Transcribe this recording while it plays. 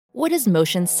What does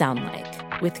motion sound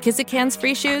like? With Kizikans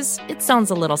free shoes, it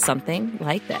sounds a little something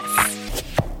like this.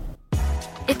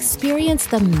 Experience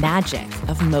the magic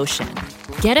of motion.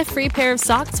 Get a free pair of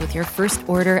socks with your first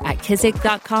order at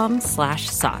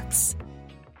kizik.com/socks.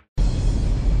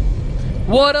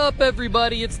 What up,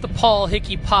 everybody? It's the Paul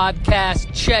Hickey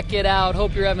Podcast. Check it out.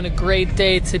 Hope you're having a great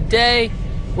day today,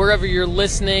 wherever you're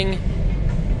listening.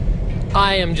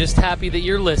 I am just happy that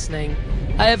you're listening.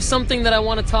 I have something that I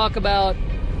want to talk about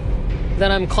that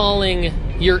I'm calling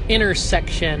your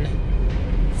intersection.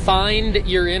 Find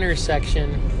your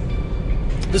intersection.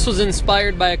 This was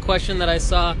inspired by a question that I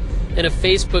saw in a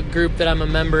Facebook group that I'm a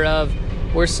member of,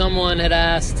 where someone had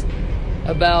asked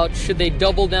about should they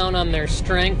double down on their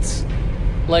strengths,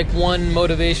 like one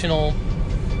motivational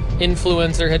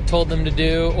influencer had told them to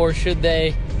do, or should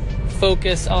they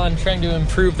focus on trying to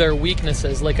improve their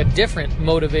weaknesses, like a different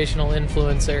motivational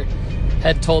influencer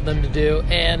had told them to do.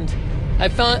 And I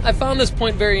found this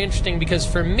point very interesting because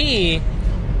for me,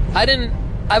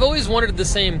 I've always wanted the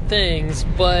same things,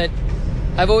 but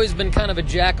I've always been kind of a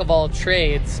jack of all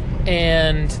trades,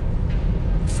 and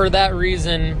for that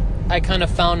reason, I kind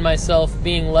of found myself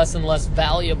being less and less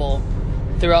valuable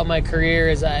throughout my career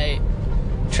as I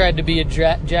tried to be a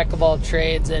jack of all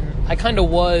trades. And I kind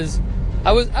of was.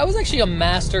 I was actually a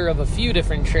master of a few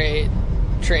different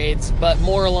trades, but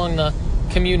more along the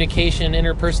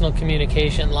interpersonal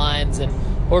communication lines and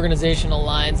organizational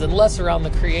lines, and less around the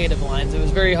creative lines. It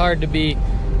was very hard to be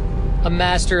a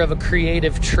master of a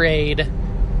creative trade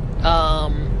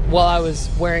while I was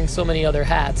wearing so many other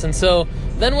hats. And so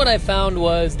then what I found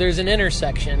was there's an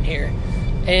intersection here,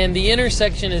 and the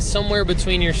intersection is somewhere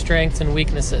between your strengths and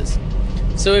weaknesses.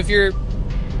 So if you're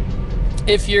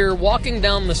walking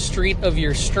down the street of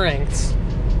your strengths,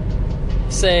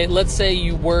 let's say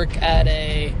you work at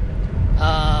it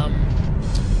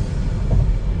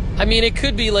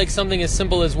could be like something as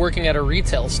simple as working at a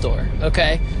retail store,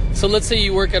 okay? So let's say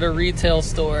you work at a retail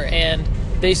store and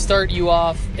they start you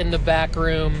off in the back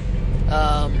room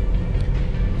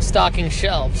stocking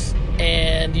shelves,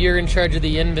 and you're in charge of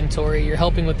the inventory, you're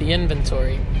helping with the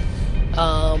inventory.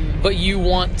 But you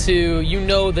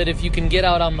know that if you can get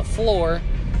out on the floor,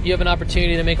 you have an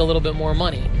opportunity to make a little bit more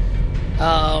money.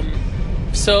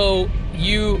 So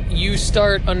you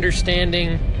start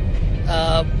understanding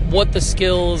what the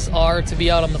skills are to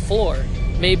be out on the floor.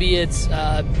 Maybe it's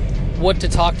what to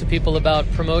talk to people about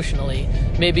promotionally.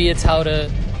 Maybe it's how to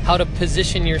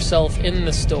position yourself in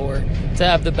the store to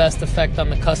have the best effect on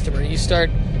the customer. You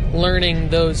start learning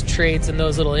those traits and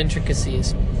those little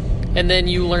intricacies. And then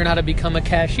you learn how to become a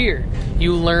cashier.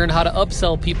 You learn how to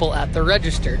upsell people at the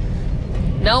register.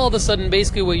 Now all of a sudden,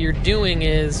 basically what you're doing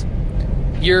is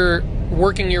you're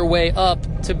working your way up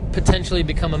to potentially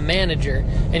become a manager.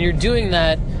 And you're doing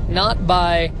that not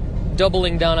by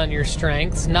doubling down on your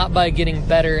strengths, not by getting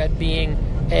better at being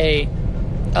a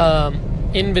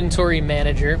inventory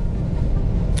manager,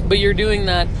 but you're doing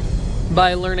that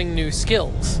by learning new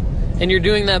skills. And you're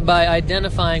doing that by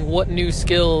identifying what new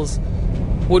skills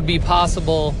would be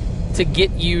possible to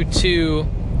get you to,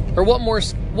 or what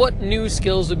new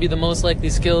skills would be the most likely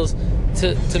skills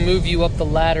to move you up the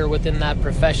ladder within that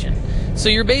profession. So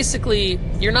you're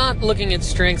not looking at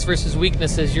strengths versus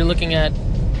weaknesses. You're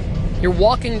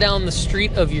walking down the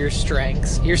street of your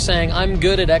strengths. You're saying, I'm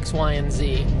good at X, Y, and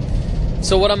Z.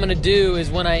 So what I'm going to do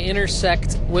is when I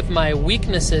intersect with my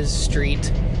weaknesses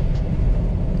street,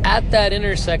 at that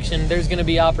intersection, there's going to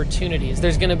be opportunities.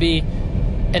 There's going to be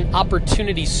an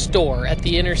opportunity store at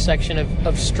the intersection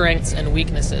of strengths and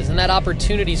weaknesses. And that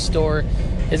opportunity store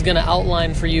is going to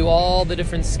outline for you all the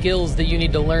different skills that you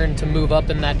need to learn to move up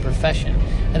in that profession.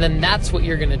 And then that's what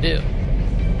you're going to do.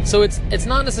 So it's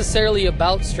not necessarily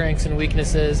about strengths and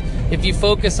weaknesses. If you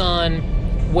focus on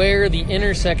where the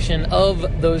intersection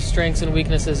of those strengths and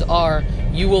weaknesses are,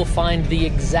 you will find the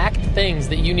exact things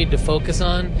that you need to focus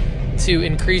on to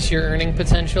increase your earning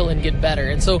potential and get better.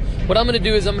 And so what I'm going to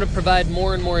do is I'm going to provide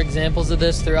more and more examples of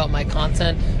this throughout my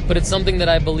content, but it's something that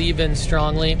I believe in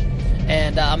strongly.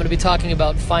 And I'm going to be talking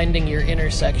about finding your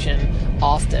intersection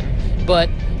often. But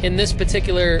in this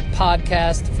particular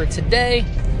podcast for today,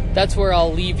 that's where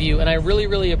I'll leave you. And I really,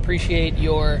 really appreciate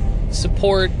your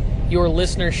support, your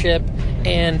listenership.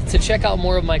 And to check out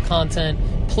more of my content,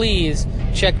 please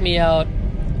check me out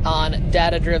on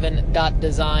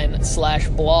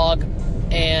datadriven.design/blog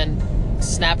and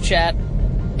Snapchat,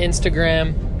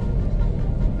 Instagram,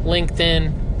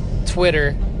 LinkedIn,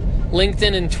 Twitter.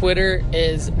 LinkedIn and Twitter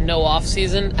is no off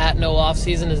season. @no off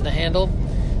season is the handle.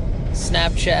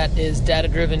 Snapchat is Data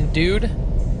Driven Dude.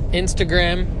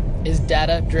 Instagram is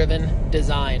Data Driven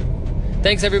Design.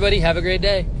 Thanks everybody. Have a great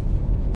day.